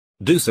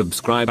Do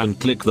subscribe and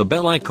click the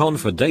bell icon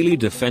for daily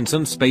defense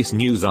and space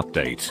news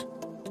update.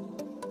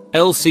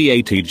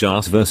 LCA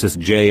Tejas vs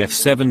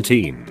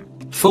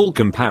JF-17. Full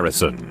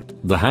comparison.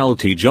 The HAL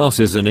Tejas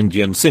is an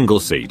Indian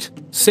single-seat,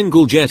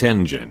 single-jet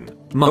engine,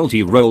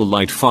 multi-role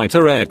light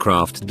fighter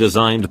aircraft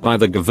designed by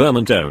the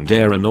government-owned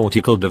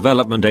Aeronautical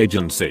Development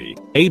Agency,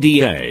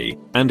 ADA,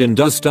 and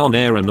Hindustan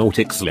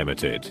Aeronautics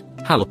Limited,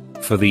 HAL,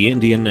 for the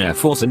Indian Air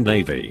Force and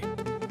Navy.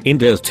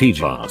 India's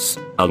Tejas,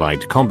 a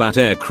light combat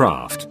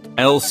aircraft,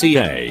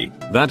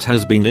 LCA, that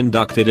has been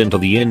inducted into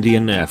the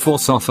Indian Air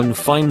Force often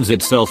finds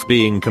itself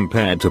being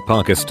compared to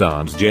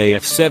Pakistan's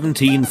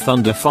JF-17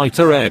 Thunder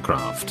fighter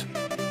aircraft.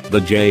 The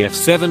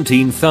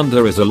JF-17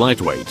 Thunder is a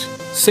lightweight,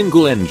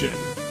 single-engine,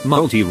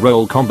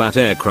 multi-role combat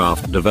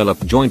aircraft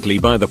developed jointly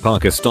by the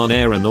Pakistan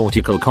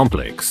Aeronautical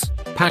Complex,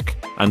 PAC,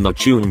 and the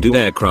Chengdu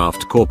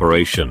Aircraft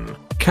Corporation,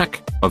 CAC,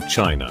 of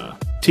China.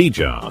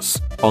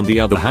 Tejas, on the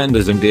other hand,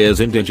 is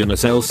India's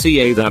indigenous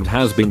LCA that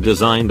has been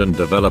designed and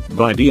developed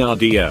by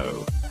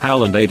DRDO,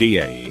 HAL and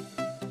ADA.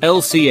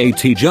 LCA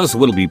Tejas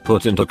will be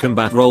put into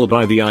combat role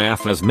by the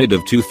IAF as mid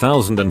of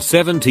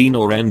 2017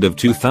 or end of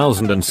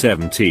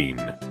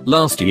 2017.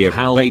 Last year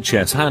HAL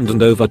HS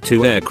handed over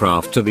 2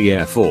 aircraft to the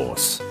Air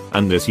Force,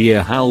 and this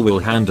year HAL will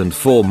hand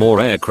 4 more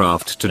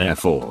aircraft to Air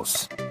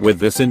Force. With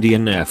this,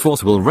 Indian Air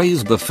Force will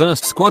raise the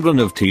first squadron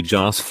of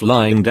Tejas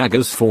Flying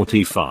Daggers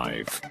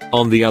 45.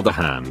 On the other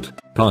hand,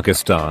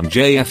 Pakistan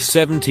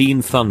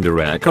JF-17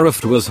 Thunder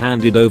aircraft was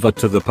handed over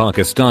to the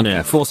Pakistan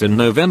Air Force in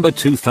November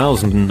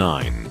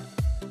 2009.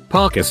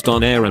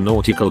 Pakistan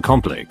Aeronautical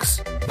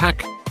Complex,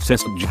 PAC,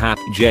 says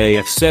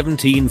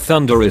JF-17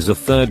 Thunder is a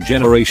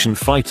third-generation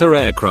fighter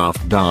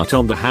aircraft.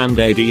 On the hand,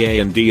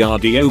 ADA and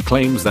DRDO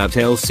claims that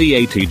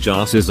LCA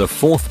Tejas is a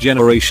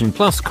fourth-generation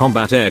plus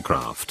combat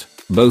aircraft.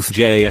 Both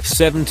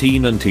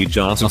JF-17 and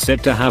Tejas are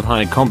said to have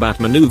high combat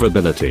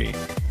maneuverability.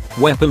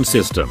 Weapon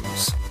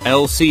systems,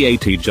 LCA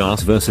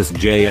Tejas vs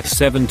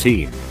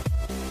JF-17.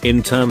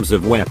 In terms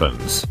of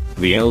weapons,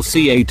 the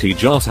LCA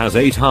Tejas has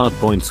 8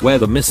 hardpoints where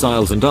the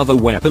missiles and other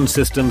weapon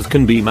systems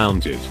can be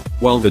mounted,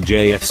 while the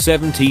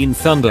JF-17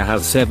 Thunder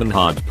has 7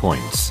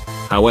 hardpoints.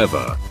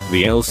 However,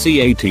 the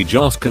LCA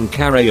Tejas can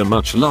carry a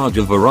much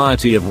larger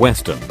variety of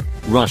Western,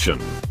 Russian,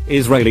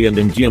 Israeli and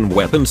Indian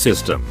weapon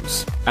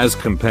systems, as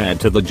compared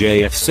to the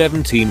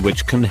JF-17,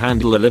 which can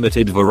handle a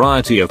limited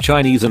variety of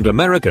Chinese and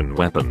American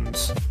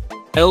weapons.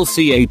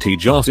 LCA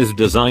Tejas is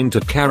designed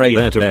to carry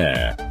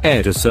air-to-air,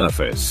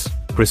 air-to-surface,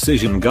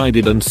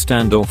 precision-guided and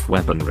standoff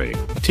weaponry.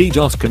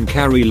 Tejas can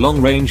carry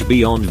long-range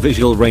beyond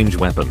visual range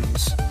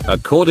weapons.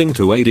 According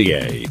to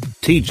ADA,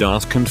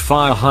 Tejas can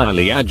fire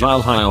highly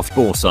agile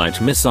high-off-bore sight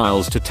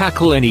missiles to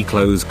tackle any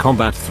close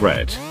combat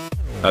threat.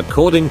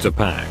 According to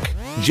PAC,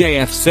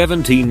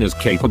 JF-17 is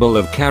capable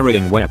of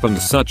carrying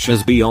weapons such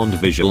as beyond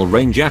visual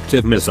range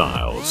active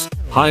missiles,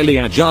 highly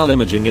agile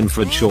imaging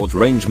infrared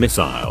short-range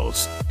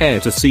missiles,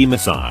 air-to-sea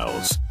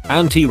missiles,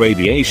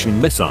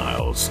 anti-radiation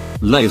missiles,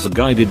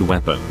 laser-guided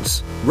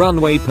weapons,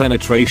 runway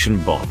penetration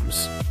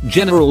bombs,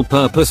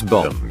 general-purpose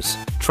bombs,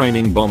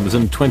 training bombs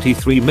and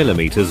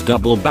 23mm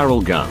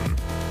double-barrel gun.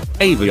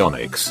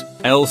 Avionics,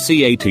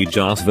 LCA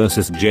Tejas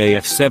vs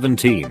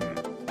JF-17.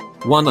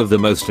 One of the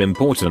most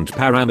important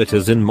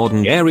parameters in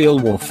modern aerial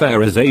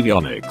warfare is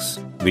avionics.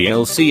 The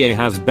LCA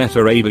has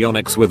better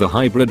avionics with a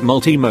hybrid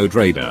multi-mode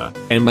radar,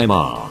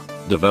 MMR,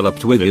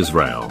 developed with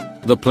Israel.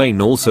 The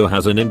plane also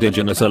has an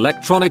indigenous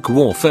electronic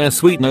warfare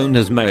suite known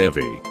as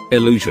Mayavi,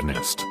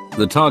 Illusionist.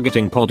 The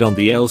targeting pod on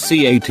the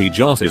LCA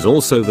Tejas is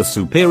also the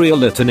superior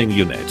listening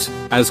unit,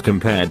 as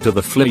compared to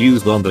the FLIR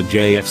used on the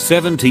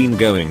JF-17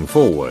 going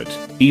forward.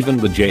 Even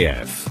the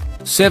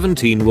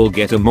JF-17 will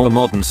get a more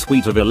modern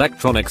suite of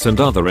electronics and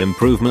other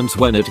improvements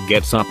when it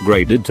gets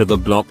upgraded to the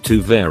Block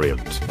 2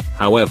 variant.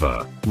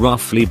 However,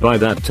 roughly by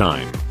that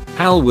time,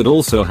 HAL would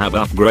also have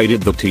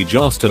upgraded the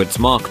Tejas to its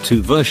Mark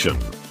II version,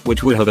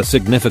 which would have a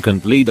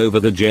significant lead over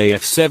the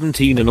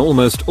JF-17 in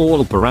almost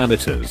all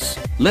parameters.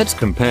 Let's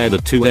compare the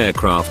 2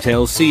 aircraft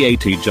LCA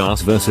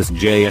Tejas vs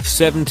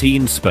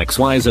JF-17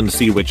 specs-wise and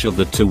see which of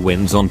the 2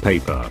 wins on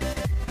paper.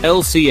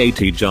 LCA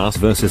Tejas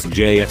vs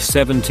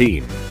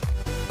JF-17.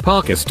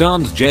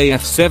 Pakistan's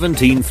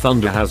JF-17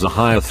 Thunder has a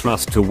higher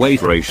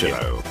thrust-to-weight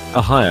ratio,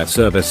 a higher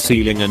service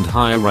ceiling and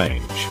higher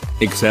range.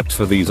 Except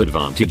for these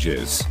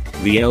advantages,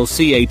 the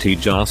LCA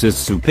Tejas is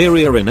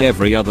superior in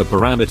every other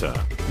parameter.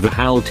 The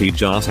HAL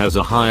Tejas has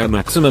a higher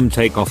maximum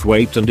takeoff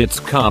weight and its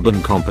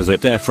carbon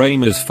composite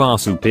airframe is far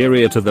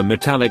superior to the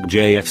metallic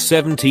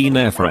JF-17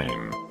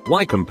 airframe.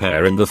 Why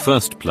compare in the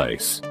first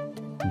place?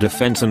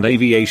 Defense and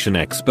aviation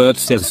expert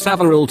says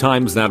several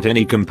times that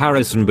any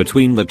comparison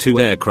between the 2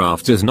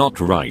 aircrafts is not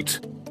right.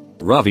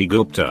 Ravi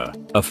Gupta,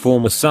 a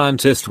former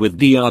scientist with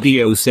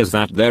DRDO, says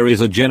that there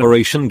is a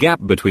generation gap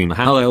between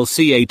HAL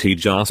LCA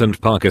Tejas and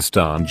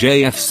Pakistan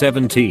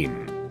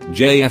JF-17.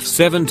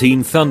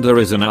 JF-17 Thunder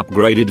is an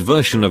upgraded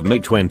version of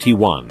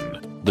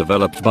MiG-21,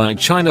 developed by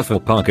China for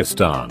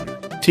Pakistan.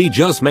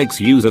 Tejas makes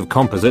use of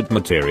composite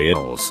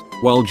materials,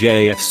 while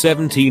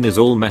JF-17 is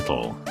all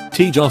metal.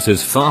 Tejas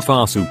is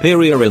far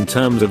superior in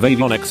terms of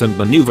avionics and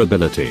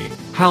maneuverability.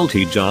 HAL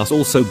Tejas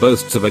also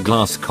boasts of a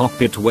glass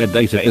cockpit where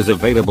data is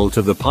available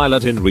to the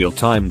pilot in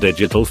real-time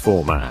digital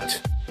format.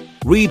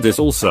 Read this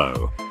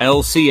also.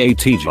 LCA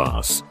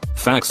Tejas.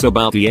 Facts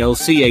about the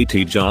LCA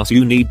Tejas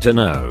you need to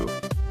know.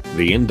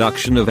 The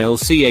induction of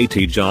LCA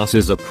Tejas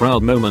is a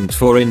proud moment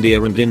for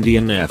India and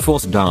Indian Air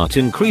Force.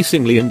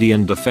 Increasingly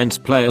Indian defense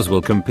players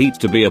will compete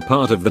to be a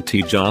part of the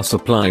Tejas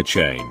supply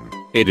chain.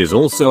 It is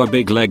also a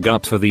big leg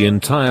up for the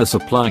entire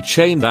supply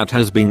chain that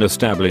has been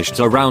established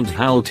around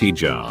HAL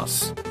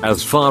Tejas.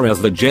 As far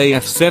as the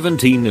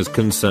JF-17 is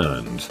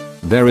concerned,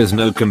 there is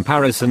no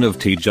comparison of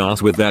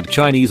Tejas with that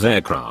Chinese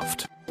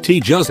aircraft.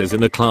 Tejas is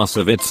in a class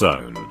of its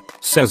own,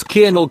 says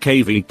Colonel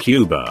KV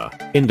Cuba,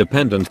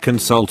 independent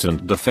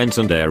consultant defense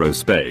and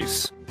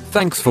aerospace.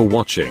 Thanks for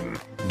watching.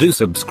 Do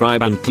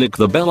subscribe and click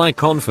the bell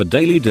icon for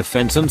daily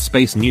defense and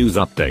space news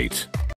update.